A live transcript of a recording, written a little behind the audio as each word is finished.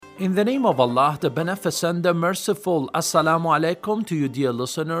In the name of Allah, the Beneficent, the Merciful, Assalamu alaikum to you dear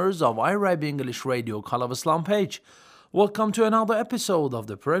listeners of Arab English Radio Call of Islam page. Welcome to another episode of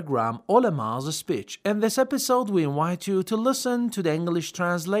the program Ulemas Speech. In this episode, we invite you to listen to the English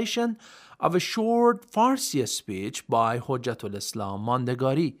translation of a short Farsi speech by Hujjatulislam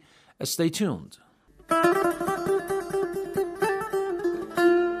Mandegari. Stay tuned.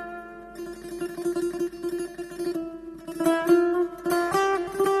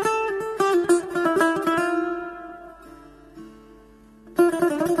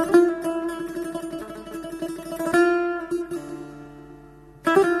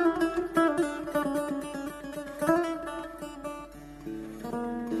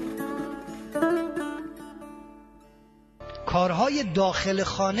 کارهای داخل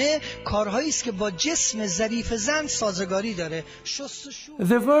خانه کارهایی است که با جسم ظریف زن سازگاری داره.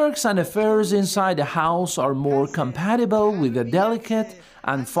 The works and affairs inside the house are more compatible with the delicate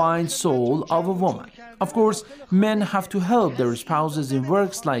and fine soul of a woman. Of course, men have to help their spouses in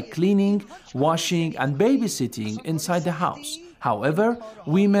works like cleaning, washing, and babysitting inside the house. However,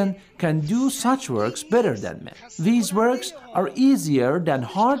 women can do such works better than men. These works are easier than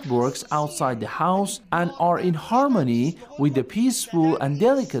hard works outside the house and are in harmony with the peaceful and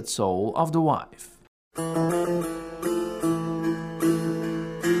delicate soul of the wife.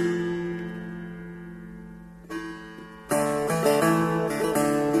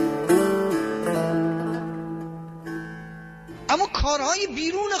 اما کارهای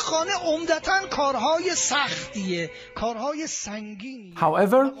بیرون خانه عمدتاً کارهای سختیه، کارهای سنگینیه.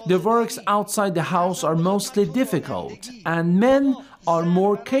 However, the works outside the house are mostly difficult, and men are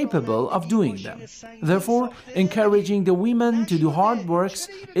more capable of doing them. Therefore, encouraging the women to do hard works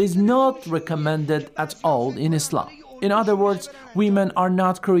is not recommended at all in Islam. In other words, women are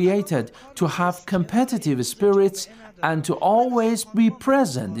not created to have competitive spirits and to always be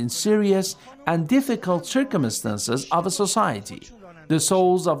present in serious and difficult circumstances of a society. The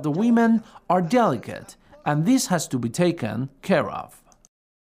souls of the women are delicate, and this has to be taken care of.